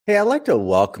Hey, I'd like to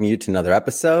welcome you to another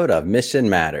episode of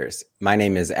Mission Matters. My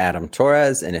name is Adam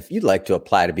Torres, and if you'd like to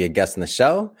apply to be a guest on the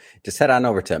show, just head on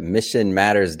over to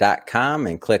missionmatters.com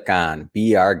and click on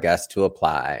Be Our Guest to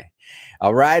apply.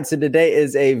 All right, so today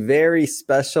is a very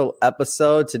special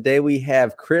episode. Today we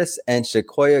have Chris and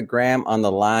Shakoya Graham on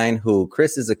the line,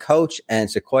 Chris is a coach and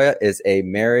Shakoya is a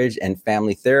marriage and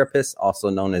family therapist,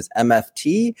 also known as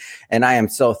MFT. And I am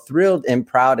so thrilled and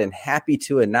proud and happy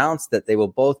to announce that they will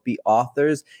both be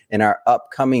authors in our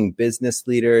upcoming Business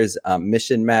Leaders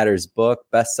Mission Matters book,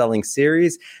 best-selling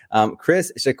series.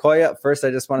 Chris, Shakoya, first I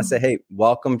just want to say, hey,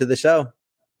 welcome to the show.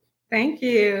 Thank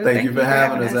you. Thank you for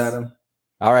having us, Adam.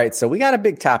 All right. So we got a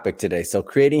big topic today. So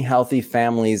creating healthy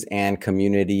families and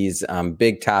communities,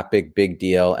 big topic, big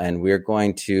deal. And we're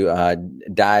going to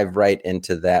dive right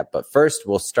into that. But first,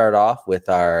 we'll start off with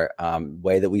our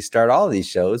way that we start all of these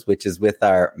shows, which is with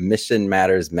our Mission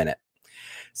Matters Minute.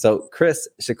 So Chris,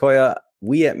 Shakoya,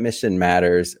 we at Mission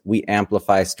Matters, we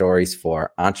amplify stories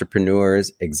for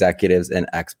entrepreneurs, executives, and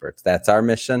experts. That's our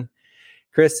mission.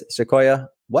 Chris, Shakoya,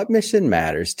 what mission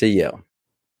matters to you?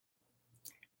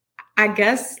 I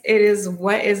guess it is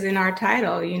what is in our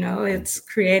title. You know, it's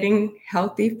creating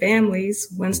healthy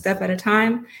families one step at a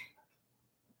time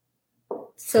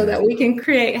so that we can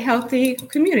create healthy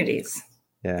communities.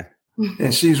 Yeah.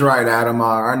 And she's right, Adam.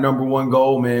 Our number one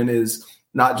goal, man, is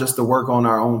not just to work on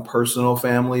our own personal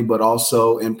family, but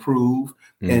also improve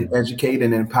and educate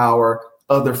and empower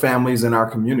other families in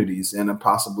our communities and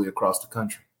possibly across the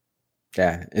country.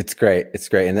 Yeah, it's great. It's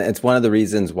great. And it's one of the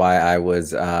reasons why I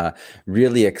was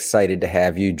really excited to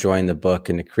have you join the book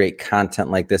and to create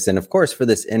content like this. And of course, for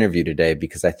this interview today,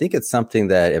 because I think it's something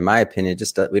that, in my opinion,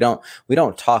 just we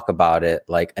don't talk about it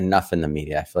like enough in the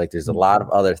media. I feel like there's a lot of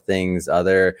other things,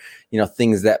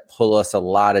 things that pull us a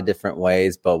lot of different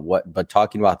ways. But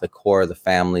talking about the core of the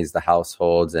families, the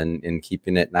households, and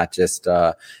keeping it not just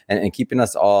and keeping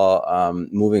us all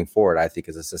moving forward, I think,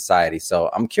 as a society. So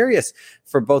I'm curious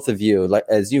for both of you. Like,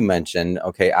 as you mentioned,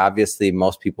 okay, obviously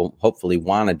most people hopefully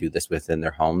want to do this within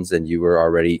their homes, and you were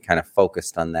already kind of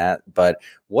focused on that. But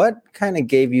what kind of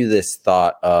gave you this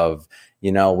thought of,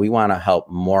 we want to help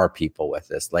more people with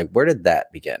this? Like, where did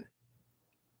that begin?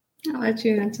 I'll let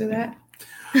you answer that.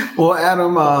 Well,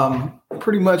 Adam,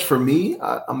 pretty much for me,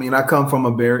 I come from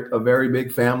a very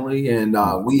big family, and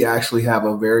we actually have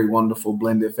a very wonderful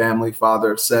blended family,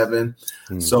 father of 7.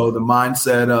 So the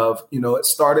mindset of, it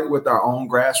started with our own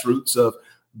grassroots of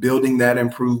building that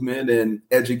improvement and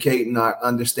educating our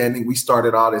understanding. We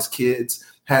started out as kids,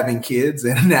 having kids,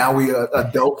 and now we are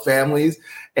adult families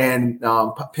and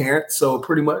parents. So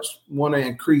pretty much want to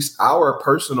increase our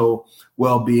personal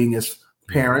well-being as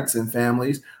parents and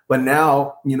families. But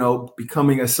now,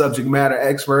 becoming a subject matter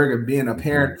expert and being a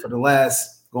parent for the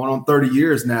last going on 30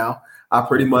 years now, I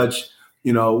pretty much,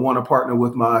 want to partner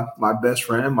with my best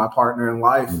friend, my partner in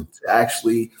life to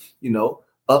actually,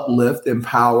 uplift,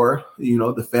 empower,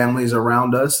 the families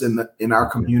around us in our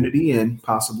community and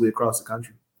possibly across the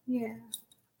country. Yeah.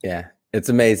 Yeah. It's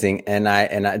amazing. And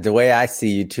I the way I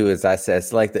see you too, is I said,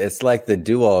 it's like the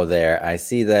duo there. I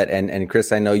see that. And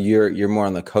Chris, I know you're more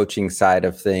on the coaching side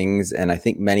of things. And I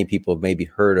think many people have maybe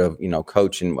heard of,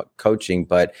 coaching,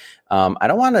 but I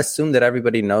don't want to assume that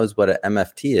everybody knows what an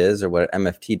MFT is or what an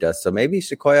MFT does. So maybe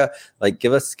Shakoya,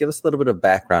 give us a little bit of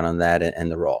background on that and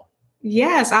the role.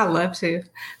 Yes, I love to.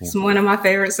 It's one of my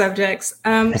favorite subjects.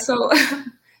 So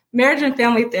marriage and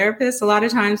family therapists, a lot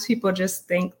of times people just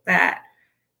think that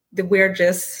we're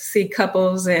just see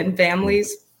couples and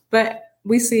families, but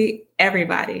we see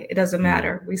everybody. It doesn't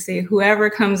matter. We see whoever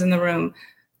comes in the room.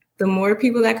 The more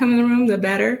people that come in the room, the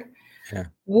better. Yeah.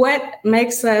 What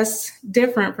makes us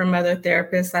different from other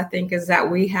therapists, I think, is that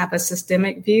we have a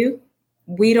systemic view.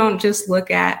 We don't just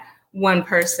look at one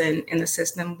person in the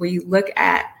system. We look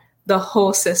at the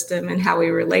whole system and how we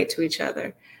relate to each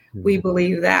other. Mm-hmm. We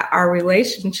believe that our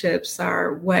relationships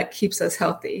are what keeps us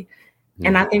healthy.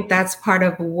 And I think that's part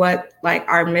of what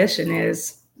our mission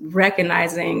is,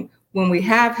 recognizing when we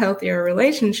have healthier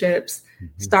relationships,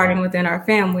 starting within our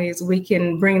families, we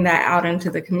can bring that out into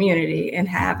the community and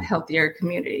have healthier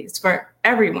communities for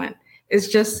everyone. It's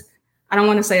just, I don't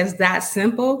want to say it's that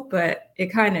simple, but it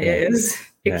kind of is.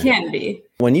 It can be.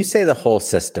 When you say the whole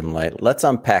system, let's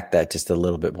unpack that just a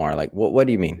little bit more. What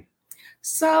do you mean?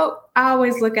 So I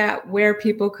always look at where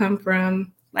people come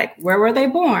from, where were they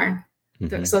born?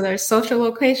 So their social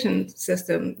location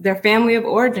system, their family of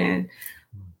origin,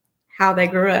 how they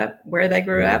grew up, where they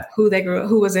grew up, who they grew up,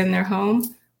 who was in their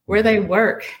home, where they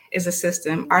work is a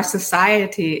system. Our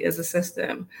society is a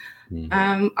system.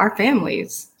 Our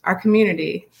families, our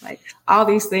community, all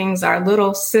these things are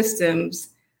little systems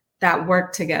that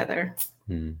work together.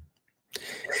 Hmm.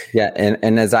 Yeah,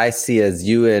 and as I see, as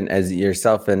you and as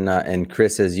yourself and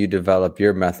Chris, as you develop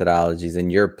your methodologies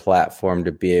and your platform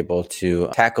to be able to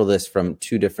tackle this from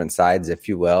two different sides, if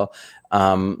you will,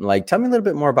 like tell me a little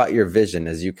bit more about your vision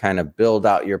as you kind of build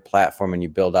out your platform and you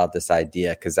build out this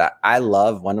idea. Because I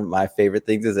love, one of my favorite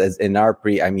things is, as in our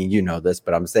I mean, you know this,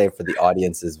 but I'm saying for the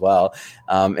audience as well,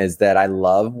 is that I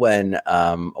love when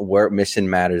where Mission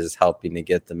Matters is helping to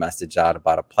get the message out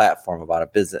about a platform, about a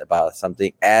business, about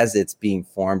something as it's being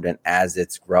formed and as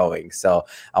it's growing. So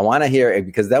I want to hear it,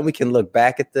 because then we can look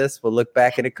back at this. We'll look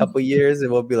back in a couple years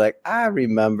and we'll be like, I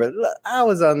remember, look, I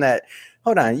was on that.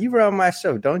 Hold on, you were on my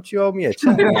show. Don't you owe me a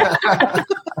check?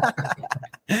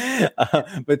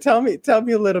 But tell me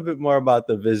a little bit more about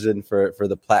the vision for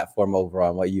the platform overall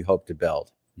and what you hope to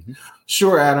build. Mm-hmm.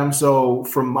 Sure, Adam. So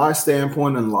from my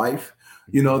standpoint in life,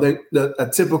 you know, a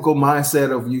typical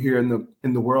mindset of you here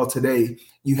in the world today,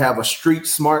 you have a street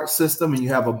smart system and you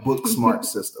have a book smart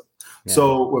system. Yeah.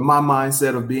 So with my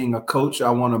mindset of being a coach, I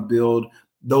want to build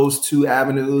those two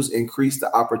avenues, increase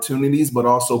the opportunities, but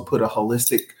also put a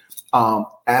holistic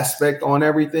aspect on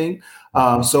everything.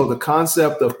 So the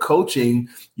concept of coaching,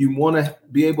 you want to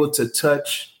be able to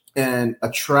touch and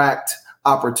attract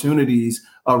opportunities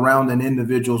around an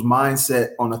individual's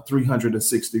mindset on a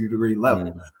 360-degree level.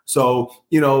 Mm-hmm. So,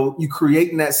 you know, you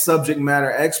creating that subject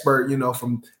matter expert, you know,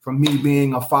 from me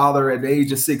being a father at the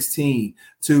age of 16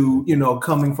 to, you know,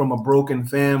 coming from a broken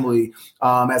family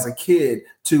as a kid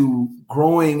to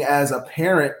growing as a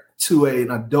parent to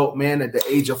an adult man at the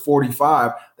age of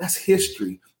 45, that's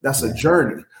history. That's a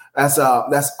journey. That's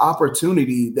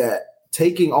opportunity, that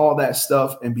taking all that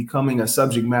stuff and becoming a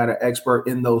subject matter expert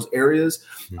in those areas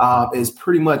is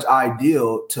pretty much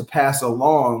ideal to pass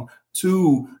along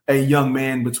to a young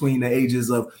man between the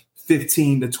ages of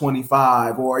 15 to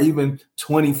 25 or even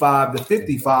 25 to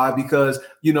 55, because,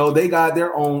 you know, they got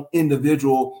their own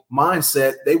individual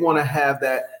mindset. They want to have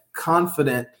that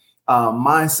confident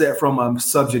mindset from a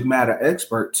subject matter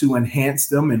expert to enhance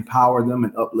them, empower them,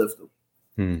 and uplift them.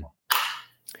 Hmm.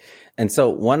 And so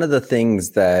one of the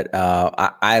things that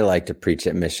I like to preach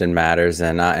at Mission Matters,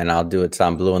 and I'll do it till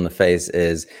I'm blue in the face,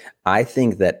 is I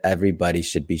think that everybody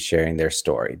should be sharing their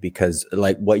story, because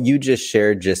like what you just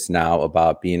shared just now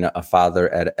about being a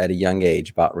father at a young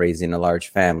age, about raising a large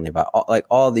family, about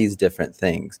all these different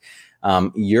things.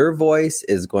 Your voice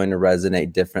is going to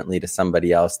resonate differently to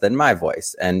somebody else than my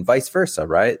voice, and vice versa,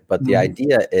 right? But the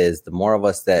idea is the more of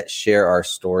us that share our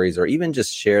stories, or even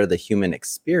just share the human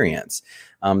experience,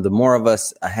 the more of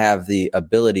us have the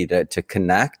ability to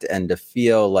connect and to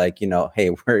feel like, you know,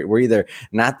 hey, we're either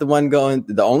not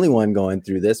the only one going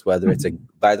through this, whether it's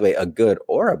by the way, a good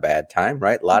or a bad time,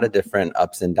 right? A lot of different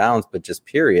ups and downs, but just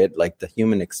period, like the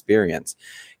human experience.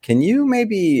 Can you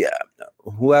maybe,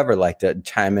 whoever like to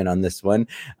chime in on this one,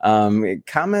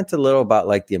 comment a little about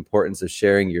like the importance of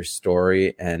sharing your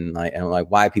story and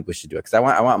why people should do it? Because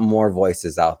I want more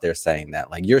voices out there saying that,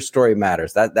 like, your story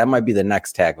matters. That might be the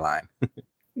next tagline.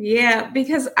 Yeah,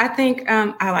 because I think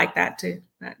I like that too.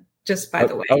 Just by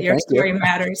the way, your story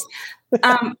matters.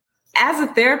 As a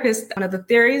therapist, one of the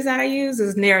theories that I use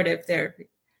is narrative therapy.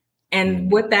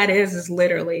 And what that is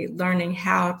literally learning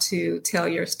how to tell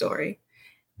your story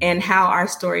and how our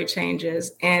story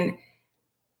changes. And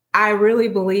I really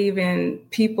believe in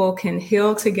people can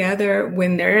heal together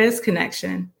when there is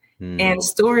connection, and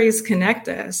stories connect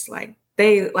us.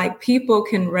 People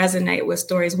can resonate with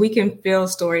stories. We can feel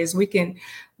stories. We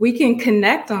can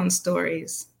connect on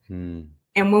stories.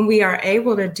 And when we are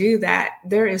able to do that,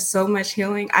 there is so much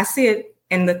healing. I see it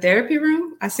in the therapy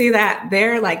room. I see that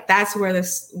there, like, that's where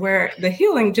the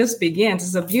healing just begins.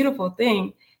 It's a beautiful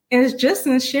thing. And it's just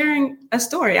in sharing a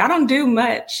story. I don't do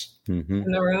much in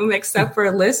the room except for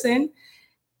listen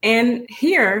and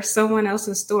hear someone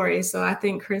else's story. So I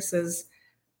think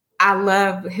I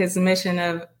love his mission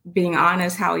of being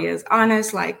honest, how he is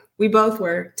honest. Like, we both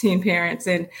were teen parents,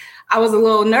 and I was a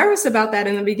little nervous about that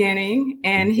in the beginning.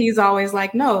 And he's always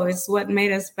like, no, it's what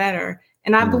made us better.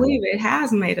 And I believe it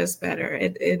has made us better.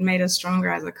 It made us stronger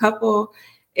as a couple.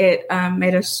 It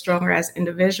made us stronger as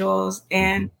individuals.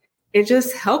 And it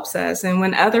just helps us. And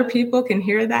when other people can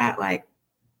hear that, like,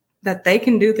 that they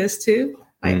can do this too.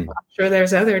 Like, I'm sure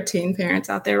there's other teen parents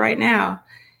out there right now.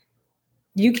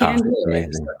 You can do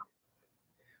it. So.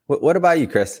 What about you,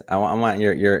 Chris? I want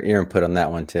your input on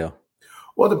that one too.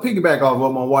 Well, to piggyback off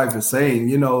what my wife is saying,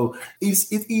 you know,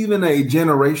 it's even a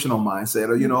generational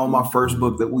mindset. You know, on my first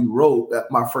book that we wrote,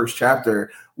 my first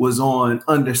chapter was on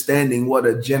understanding what a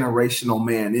generational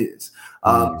man is.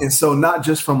 And so not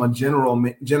just from a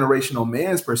generational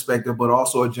man's perspective, but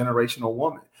also a generational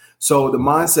woman. So the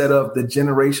mindset of the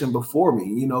generation before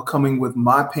me, you know, coming with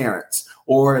my parents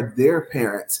or their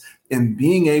parents and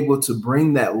being able to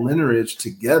bring that lineage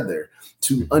together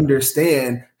to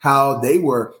understand how they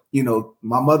were, you know,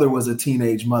 my mother was a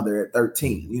teenage mother at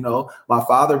 13, you know, my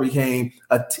father became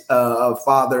a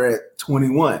father at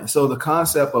 21. So the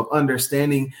concept of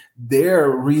understanding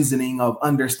their reasoning of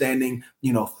understanding,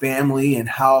 you know, family and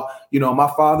how, you know,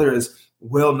 my father is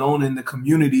well known in the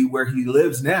community where he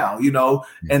lives now, you know,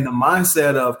 and the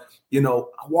mindset of, you know,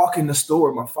 I walk in the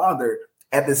store with my father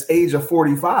at this age of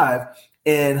 45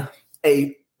 and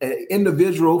a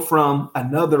individual from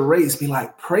another race be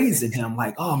like praising him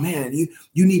like, oh man, you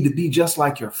need to be just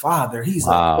like your father. He's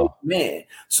a great man.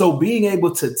 So being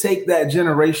able to take that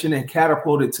generation and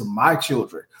catapult it to my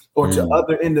children or to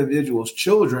other individuals'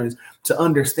 children to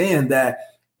understand that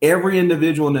every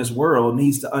individual in this world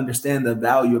needs to understand the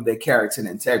value of their character and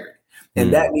integrity.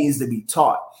 And that needs to be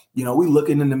taught. You know, we're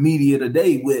looking in the media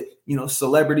today with, you know,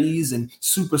 celebrities and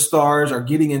superstars are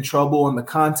getting in trouble on the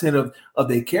content of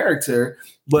their character,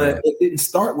 but it didn't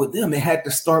start with them. It had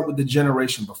to start with the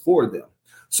generation before them.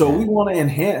 So we want to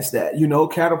enhance that, you know,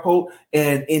 catapult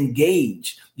and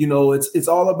engage. You know, it's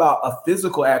all about a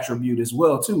physical attribute as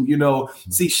well, too. You know,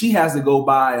 see, she has to go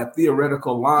by a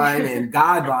theoretical line and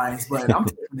guidelines, but I'm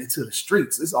taking it to the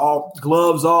streets. It's all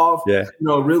gloves off, you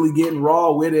know, really getting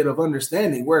raw with it of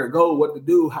understanding where to go, what to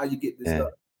do, how you get this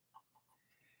done.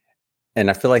 And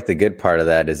I feel like the good part of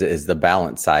that is the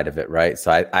balance side of it, right?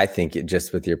 So I think it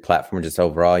just with your platform, just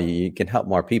overall, you can help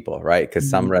more people, right? Because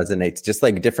some resonates, just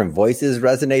like different voices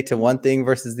resonate to one thing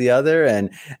versus the other.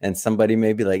 And somebody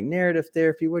may be like, narrative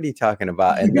therapy, what are you talking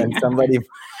about? And then somebody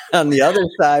on the other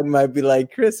side might be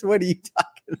like, Chris, what are you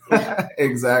talking about?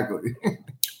 Exactly.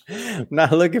 I'm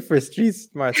not looking for street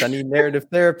smarts. I need narrative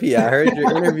therapy. I heard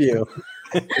your interview.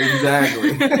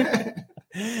 Exactly.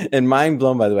 And mind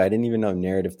blown, by the way, I didn't even know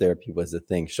narrative therapy was a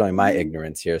thing, showing my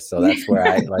ignorance here. So that's where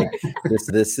I like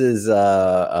this is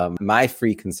my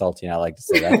free consulting. I like to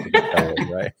say that's what it is,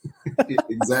 right?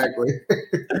 Exactly.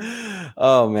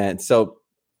 Oh man. So,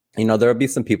 you know, there'll be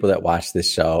some people that watch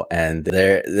this show and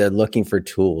they're looking for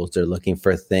tools, they're looking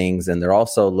for things, and they're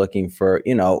also looking for,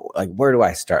 you know, like, where do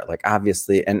I start? Like,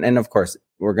 obviously, and of course,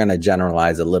 we're going to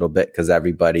generalize a little bit because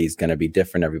everybody's going to be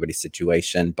different, everybody's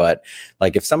situation. But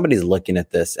like, if somebody's looking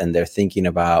at this and they're thinking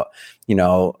about, you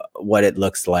know, what it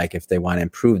looks like if they want to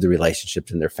improve the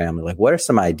relationships in their family, like, what are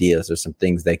some ideas or some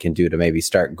things they can do to maybe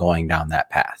start going down that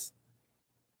path?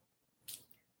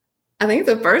 I think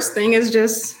the first thing is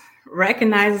just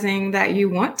recognizing that you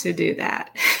want to do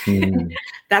that.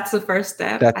 That's the first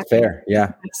step. That's fair.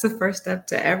 Yeah. That's the first step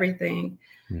to everything.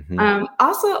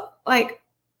 Also, like,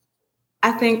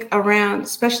 I think around,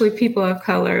 especially people of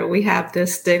color, we have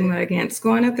this stigma against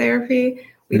going to therapy.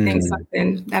 We think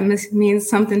something that means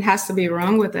something has to be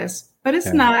wrong with us, but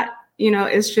it's not. You know,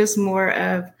 it's just more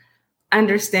of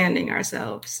understanding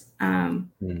ourselves and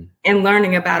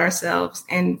learning about ourselves.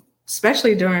 And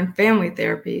especially during family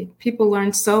therapy, people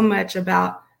learn so much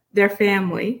about their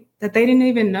family that they didn't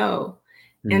even know.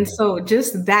 And so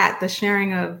just that, the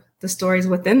sharing of the stories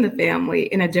within the family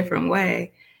in a different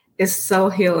way is so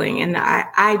healing. And I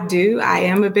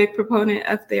am a big proponent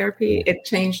of therapy. It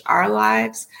changed our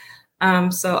lives.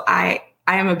 So I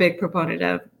am a big proponent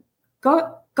of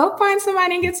go find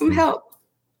somebody and get some help.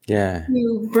 Yeah.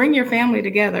 You bring your family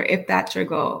together if that's your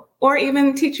goal, or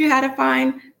even teach you how to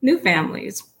find new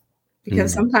families,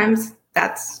 because sometimes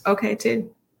that's okay too.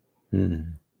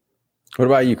 What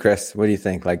about you, Chris? What do you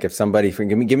think? Like, if somebody,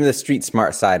 give me the street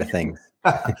smart side of things.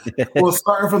 Well,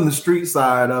 starting from the street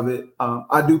side of it,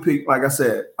 I do pick, like I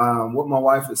said, what my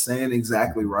wife is saying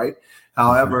exactly right.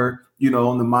 However, you know,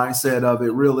 on the mindset of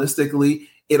it, realistically,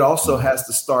 it also has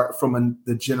to start from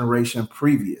the generation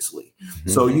previously.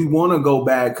 So you want to go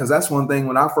back, because that's one thing.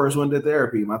 When I first went to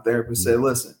therapy, my therapist said,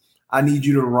 listen, I need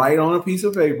you to write on a piece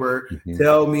of paper,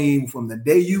 tell me from the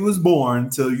day you was born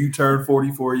till you turned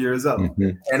 44 years old.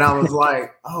 And I was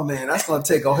like, oh man, that's going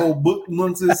to take a whole book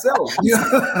amongst itself. You know?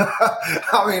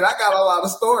 I mean, I got a lot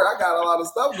of story. I got a lot of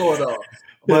stuff going on.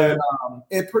 But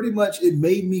it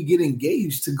made me get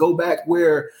engaged to go back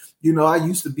where, you know, I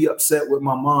used to be upset with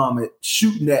my mom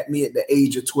shooting at me at the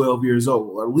age of 12 years old,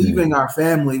 or leaving our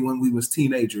family when we was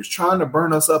teenagers, trying to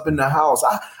burn us up in the house.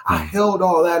 I held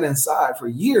all that inside for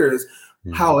years.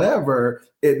 However,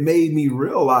 it made me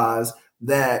realize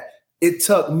that it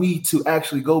took me to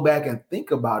actually go back and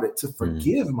think about it, to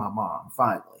forgive my mom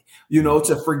finally. You know,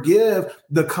 to forgive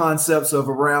the concepts of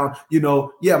around, you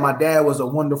know, yeah, my dad was a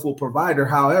wonderful provider.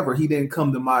 However, he didn't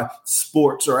come to my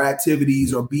sports or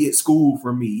activities or be at school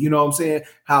for me. You know what I'm saying?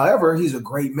 However, he's a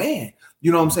great man.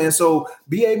 You know what I'm saying? So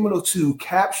be able to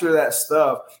capture that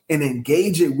stuff and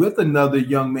engage it with another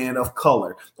young man of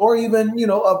color, or even,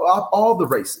 of all the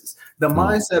races. The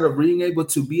mindset of being able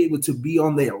to be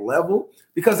on their level,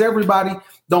 because everybody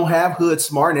don't have hood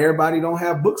smart and everybody don't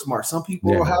have book smart. Some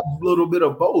people have a little bit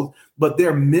of both, but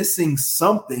they're missing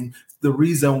something. The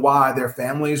reason why their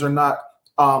families are not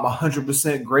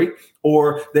 100% great,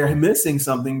 or they're missing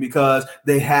something because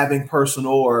they having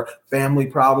personal or family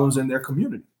problems in their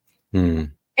community.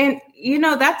 And,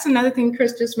 that's another thing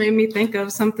Chris just made me think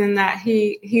of, something that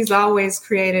he's always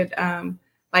created,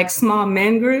 like small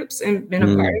men groups and been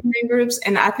a part of men groups.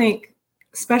 And I think,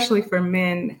 especially for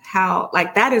men, how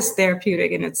like that is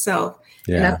therapeutic in itself.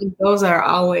 Yeah. And I think those are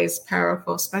always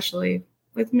powerful, especially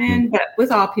with men, but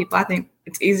with all people. I think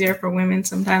it's easier for women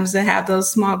sometimes to have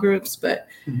those small groups, but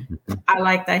I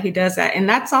like that he does that. And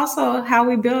that's also how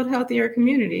we build healthier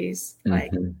communities.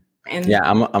 I'm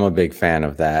a big fan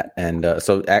of that. And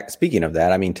so speaking of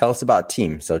that, I mean, tell us about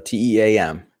TEAM. So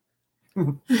TEAM.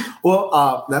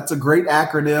 Well, that's a great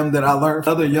acronym that I learned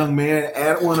from another young man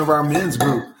at one of our men's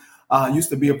group. Used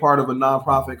to be a part of a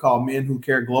nonprofit called Men Who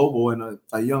Care Global, and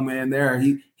a young man there,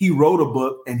 he wrote a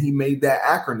book and he made that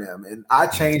acronym, and I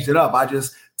changed it up.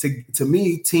 To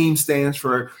me, TEAM stands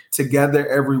for Together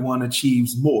Everyone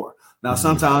Achieves More. Now,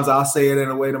 sometimes I'll say it in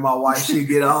a way that my wife, she'd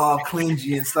get all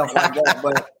clingy and stuff like that,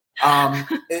 but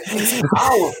it's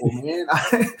powerful, man.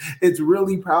 It's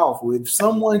really powerful. If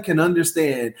someone can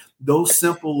understand those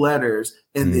simple letters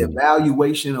and the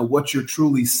evaluation of what you're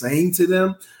truly saying to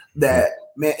them, that,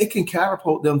 man, it can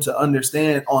catapult them to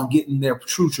understand on getting their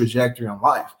true trajectory in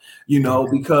life,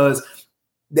 because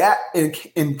that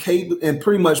and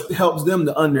pretty much helps them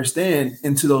to understand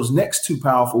into those next two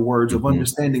powerful words of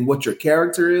understanding what your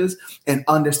character is and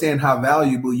understand how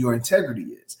valuable your integrity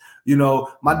is.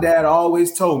 My dad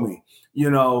always told me,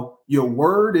 your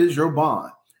word is your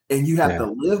bond, and you have to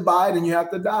live by it and you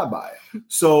have to die by it.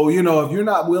 So, if you're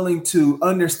not willing to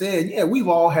understand, we've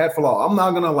all had flaws. I'm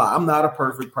not going to lie. I'm not a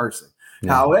perfect person.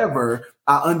 Yeah. However,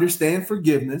 I understand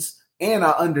forgiveness, and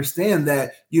I understand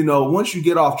that, once you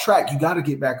get off track, you got to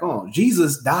get back on.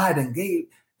 Jesus died and gave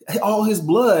all his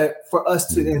blood for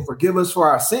us to and forgive us for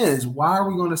our sins. Why are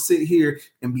we going to sit here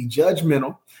and be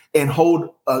judgmental and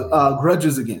hold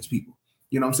grudges against people?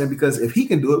 You know what I'm saying? Because if he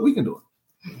can do it, we can do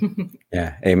it.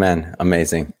 Yeah. Amen.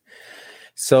 Amazing.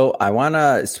 So I want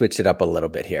to switch it up a little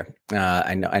bit here.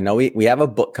 I know we have a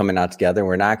book coming out together.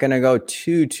 We're not going to go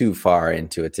too far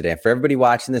into it today. For everybody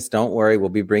watching this, don't worry. We'll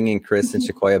be bringing Chris and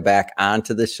Shakoya back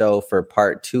onto the show for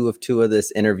part two of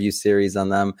this interview series on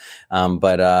them.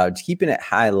 But keeping it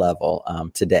high level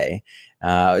today,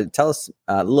 tell us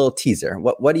a little teaser.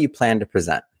 What do you plan to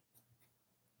present?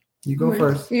 You go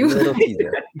first. A little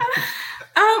teaser.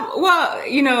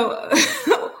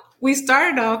 We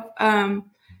started off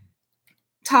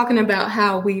talking about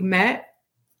how we met.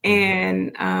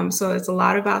 And so it's a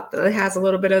lot about, it has a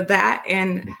little bit of that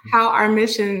and how our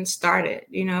mission started,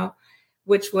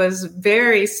 which was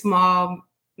very small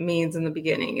means in the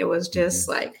beginning. It was just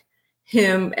like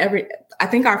him I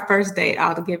think our first date,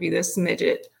 I'll give you this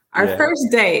midget. Our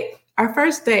first date,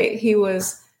 it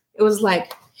was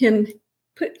like him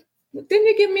didn't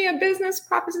you give me a business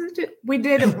proposition? We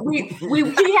did. He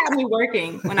had me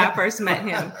working when I first met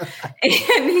him,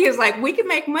 and he was like, "We can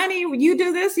make money. You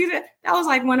do this. You do." That was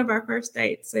like one of our first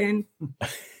dates, and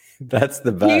that's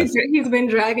the best. He's been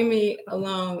dragging me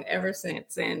along ever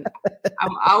since, and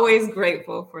I'm always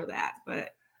grateful for that. But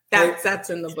that's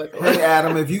in the book. Hey,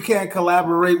 Adam, if you can't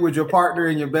collaborate with your partner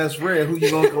and your best friend, who you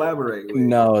gonna collaborate with?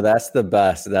 No, that's the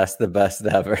best. That's the best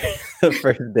ever. The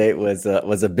first date was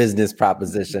a business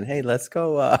proposition. Hey, let's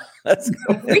go.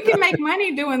 We can make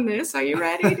money doing this. Are you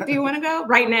ready? Do you want to go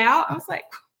right now? I was like,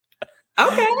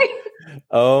 okay.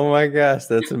 Oh my gosh,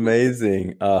 that's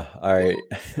amazing. All right.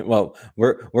 Well,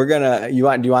 we're gonna. Do you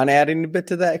want to add any bit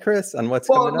to that, Chris, on what's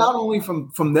coming up? Well, not only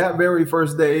from that very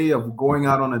first day of going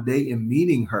out on a date and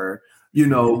meeting her,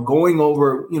 going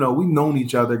over, we've known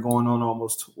each other going on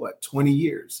almost 20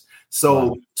 years. So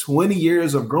wow. 20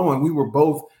 years of growing. We were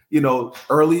both,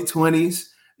 early 20s.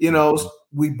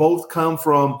 We both come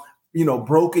from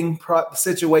broken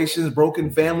situations,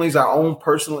 broken families, our own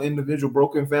personal individual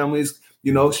broken families.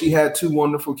 She had 2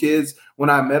 wonderful kids when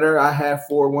I met her. I had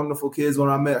 4 wonderful kids when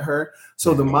I met her.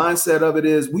 So the mindset of it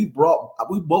is we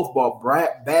both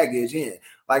brought baggage in.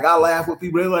 Like I laugh with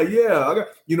people. They're like,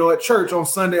 at church on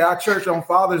Sunday, our church on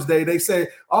Father's Day, they say,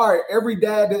 all right, every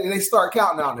dad, they start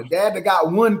counting down. The dad that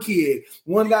got 1 kid,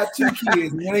 one got 2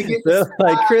 kids. And when they get to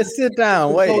 5, Chris, sit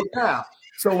down, wait.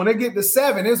 So when they get to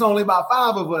 7, it's only about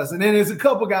 5 of us. And then there's a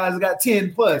couple guys that got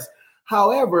 10 plus.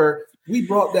 However, We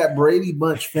brought that Brady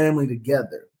Bunch family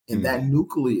together, and that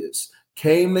nucleus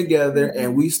came together,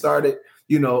 and we started,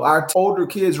 our older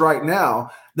kids right now,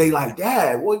 they like,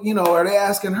 Dad, what, are they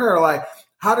asking her like,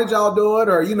 how did y'all do it?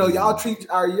 Or, y'all treat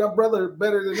your brother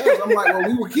better than us. I'm like, well,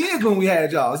 we were kids when we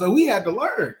had y'all. So we had to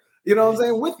learn, what I'm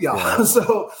saying, with y'all. Yeah.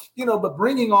 So, but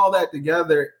bringing all that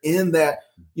together in that,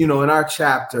 in our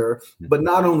chapter, but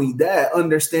not only that,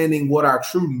 understanding what our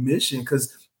true mission,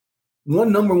 because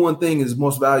number one thing is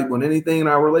most valuable in anything in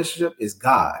our relationship is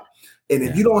God. And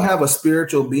if you don't have a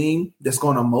spiritual being that's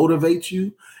going to motivate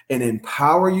you and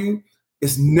empower you,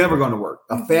 it's never going to work.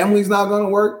 A family's not going to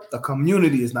work. A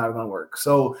community is not going to work.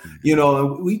 So,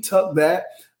 we took that.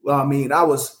 I mean, I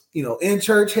was, in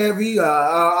church heavy.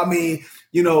 Praying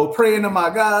to my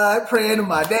God, praying to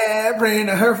my dad, praying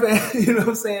to her family, you know what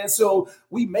I'm saying? So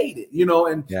we made it,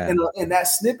 and that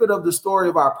snippet of the story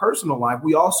of our personal life,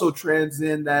 we also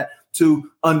transcend that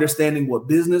to understanding what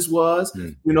business was,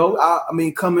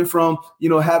 coming from,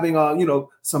 having,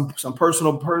 some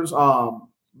personal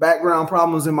background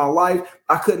problems in my life.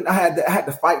 I had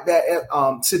to fight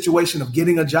that situation of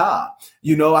getting a job.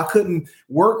 I couldn't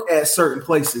work at certain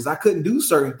places. I couldn't do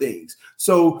certain things.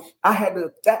 So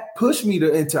that pushed me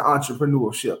into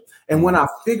entrepreneurship. And when I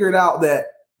figured out that,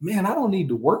 man, I don't need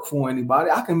to work for anybody.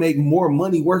 I can make more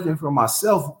money working for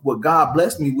myself. What God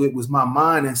blessed me with was my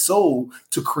mind and soul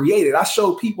to create it. I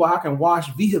showed people I can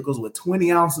wash vehicles with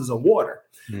 20 ounces of water.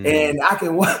 And I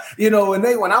can,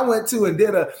 when I went to and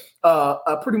did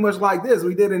a pretty much like this,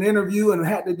 we did an interview and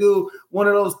had to do one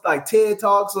of those like TED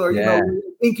Talks or,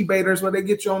 incubators where they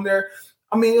get you on there.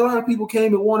 I mean, a lot of people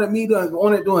came and wanted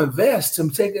to invest to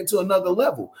take it to another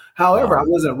level. However, I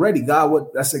wasn't ready.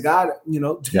 I said, God, keep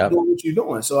doing what you're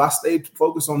doing. So I stayed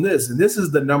focused on this. And this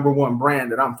is the number one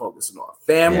brand that I'm focusing on: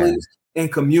 families and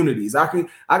communities. I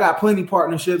got plenty of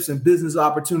partnerships and business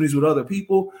opportunities with other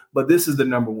people, but this is the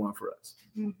number one for us.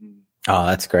 Mm-hmm. Oh,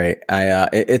 that's great.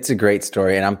 It's a great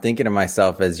story. And I'm thinking to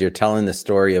myself, as you're telling the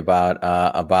story about,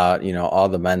 all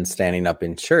the men standing up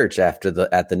in church at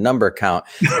the number count.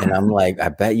 And I'm like, I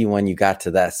bet you when you got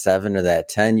to that 7 or that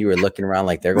 10, you were looking around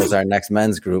like, there goes our next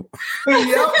men's group.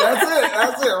 Yep,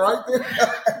 that's it right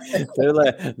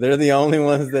there. They're the only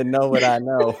ones that know what I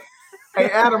know. Hey,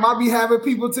 Adam, I be having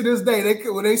people to this day,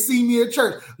 when they see me at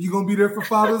church, you going to be there for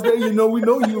Father's Day? We know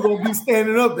you're going to be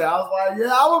standing up there. I was like,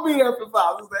 yeah, I will be there for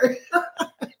Father's Day.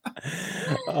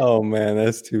 Oh, man,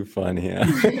 that's too funny.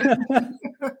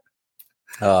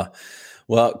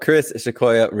 Well, Chris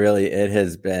Chakoya, really, it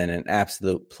has been an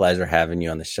absolute pleasure having you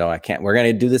on the show. We're going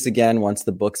to do this again once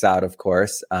the book's out, of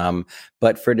course.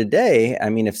 But for today, I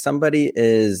mean, if somebody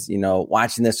is,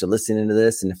 watching this or listening to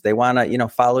this, and if they want to,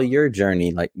 follow your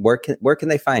journey, like where can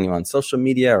they find you on social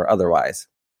media or otherwise?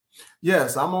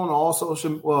 Yes, I'm on all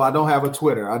social. Well, I don't have a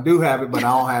Twitter. I do have it, but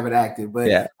I don't have it active.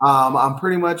 But I'm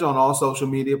pretty much on all social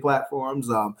media platforms.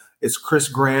 It's Chris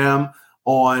Graham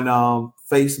on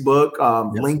Facebook,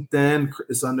 LinkedIn.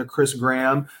 It's under Chris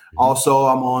Graham. Also,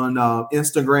 I'm on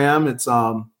Instagram. It's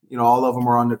all of them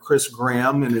are under Chris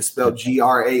Graham, and it's spelled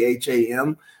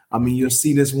Graham. I mean, you'll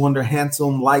see this wonder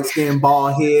handsome light skinned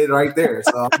bald head right there.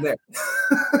 So I'm there.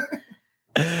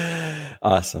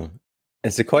 Awesome.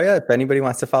 And Chakoya, if anybody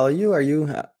wants to follow you, are you?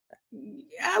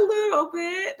 A little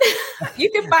bit.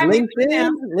 You can find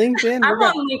LinkedIn.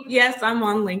 I'm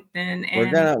on LinkedIn.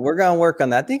 And we're gonna work on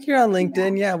that. I think you're on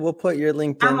LinkedIn. Yeah, we'll put your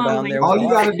LinkedIn down there. All you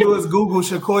gotta do is Google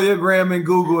Chakoya Graham in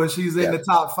Google, and she's in the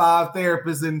top 5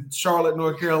 therapists in Charlotte,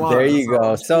 North Carolina. There you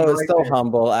go. So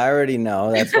humble. I already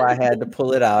know. That's why I had to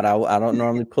pull it out. I don't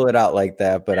normally pull it out like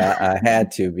that, but I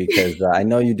had to because I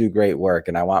know you do great work,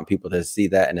 and I want people to see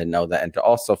that and to know that, and to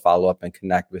also follow up and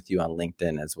connect with you on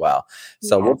LinkedIn as well.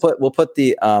 So we'll put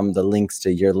the links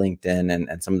to your LinkedIn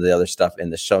and some of the other stuff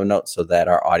in the show notes so that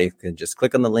our audience can just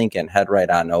click on the link and head right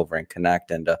on over and connect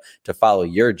and to follow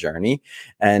your journey.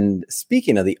 And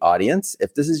speaking of the audience,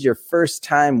 if this is your first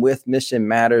time with Mission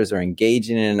Matters or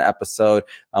engaging in an episode,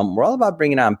 we're all about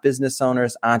bringing on business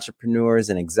owners, entrepreneurs,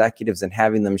 and executives and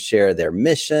having them share their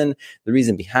mission, the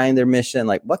reason behind their mission,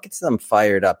 like what gets them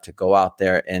fired up to go out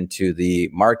there into the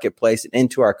marketplace and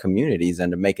into our communities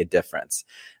and to make a difference.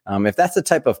 If that's the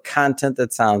type of content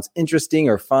that sounds interesting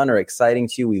or fun or exciting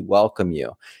to you, we welcome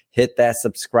you. Hit that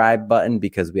subscribe button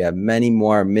because we have many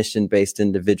more mission-based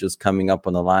individuals coming up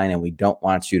on the line, and we don't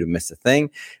want you to miss a thing.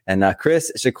 And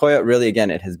Chris Chakoya, really,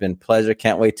 again, it has been a pleasure.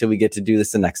 Can't wait till we get to do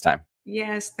this the next time.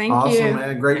 Yes, thank you. Awesome,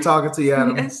 man. Great talking to you,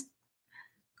 Adam. Yes.